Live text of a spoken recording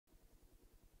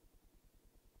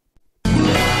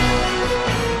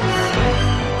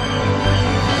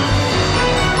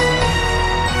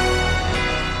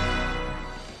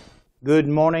Good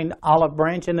morning, Olive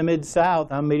Branch in the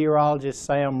Mid-South. I'm meteorologist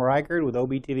Sam Reichert with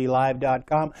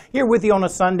OBTVLive.com. Here with you on a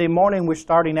Sunday morning. We're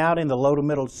starting out in the low to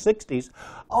middle 60s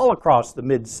all across the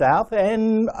Mid-South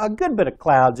and a good bit of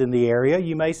clouds in the area.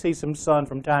 You may see some sun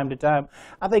from time to time.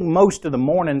 I think most of the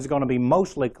morning is going to be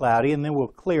mostly cloudy, and then we'll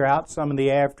clear out some in the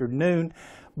afternoon.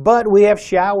 But we have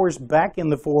showers back in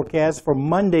the forecast for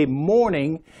Monday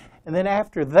morning, and then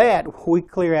after that we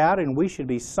clear out and we should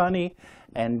be sunny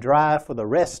and dry for the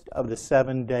rest of the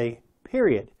 7-day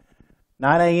period.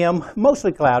 9 a.m.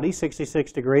 mostly cloudy,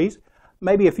 66 degrees.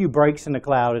 Maybe a few breaks in the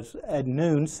clouds at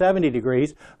noon, 70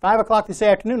 degrees. 5 o'clock this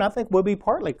afternoon, I think will be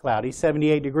partly cloudy,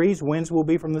 78 degrees. Winds will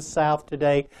be from the south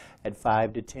today at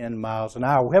 5 to 10 miles an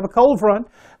hour. We have a cold front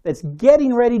that's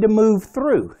getting ready to move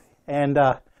through. And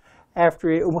after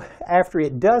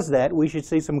it does that, we should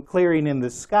see some clearing in the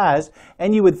skies.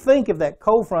 And you would think if that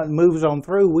cold front moves on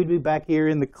through, we'd be back here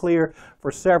in the clear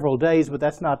for several days, but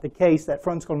that's not the case. That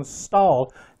front's going to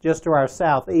stall just to our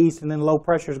southeast, and then low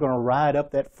pressure is going to ride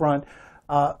up that front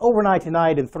overnight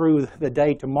tonight and through the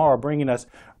day tomorrow, bringing us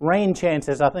rain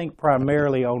chances, I think,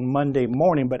 primarily on Monday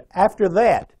morning. But after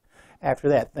that,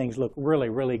 things look really,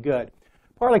 really good.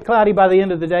 Partly cloudy by the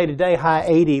end of the day today, high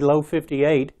 80, low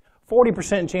 58.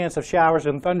 40% chance of showers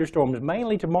and thunderstorms,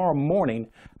 mainly tomorrow morning,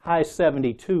 high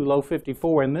 72, low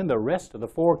 54, and then the rest of the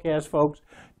forecast, folks.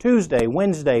 Tuesday,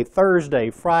 Wednesday, Thursday,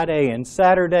 Friday, and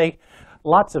Saturday,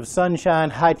 lots of sunshine,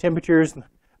 high temperatures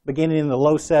beginning in the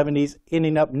low 70s,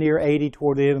 ending up near 80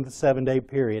 toward the end of the 7-day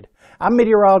period. I'm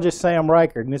meteorologist Sam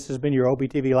Reichert, and this has been your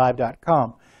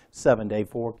OBTVLive.com 7-day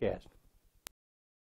forecast.